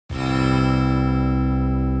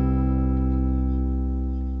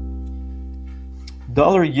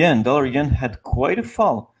Dollar yen had quite a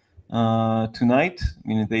fall tonight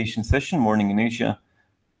in the Asian session, morning in Asia,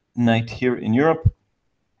 night here in Europe.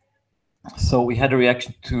 So we had a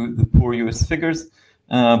reaction to the poor US figures,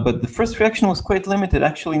 but the first reaction was quite limited.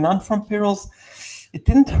 Actually, non-farm payrolls, it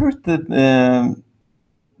didn't hurt the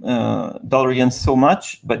dollar yen so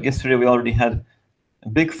much, but yesterday we already had a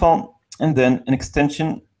big fall and then an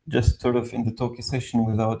extension just sort of in the Tokyo session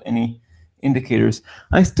without any indicators.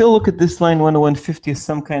 I still look at this line 101.50 as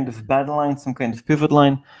some kind of battle line, some kind of pivot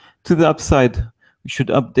line to the upside. We should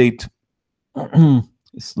update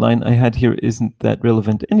this line I had here isn't that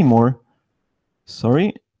relevant anymore.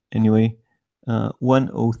 Sorry. Anyway,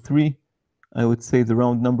 103, I would say the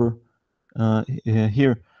round number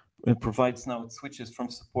here provides now, it switches from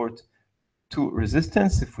support to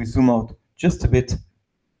resistance. If we zoom out just a bit,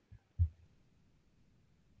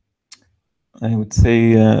 I would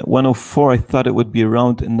say 104, I thought it would be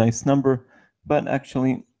around a nice number, but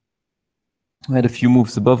actually I had a few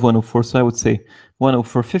moves above 104, so I would say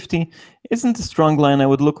 104.50 isn't a strong line. I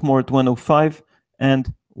would look more at 105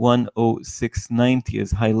 and 106.90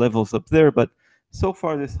 as high levels up there, but so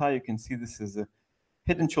far this high, you can see this is a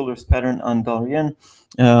head and shoulders pattern on dollar yen,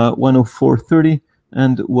 104.30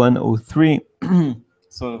 and 103.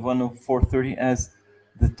 So 104.30 as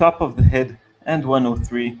the top of the head and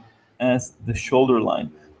 103 as the shoulder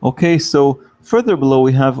line. Okay, so further below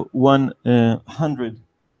we have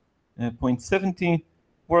 100.70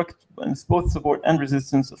 worked, and it's both support and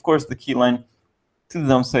resistance. Of course, the key line to the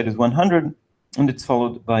downside is 100, and it's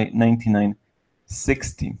followed by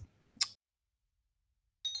 99.60.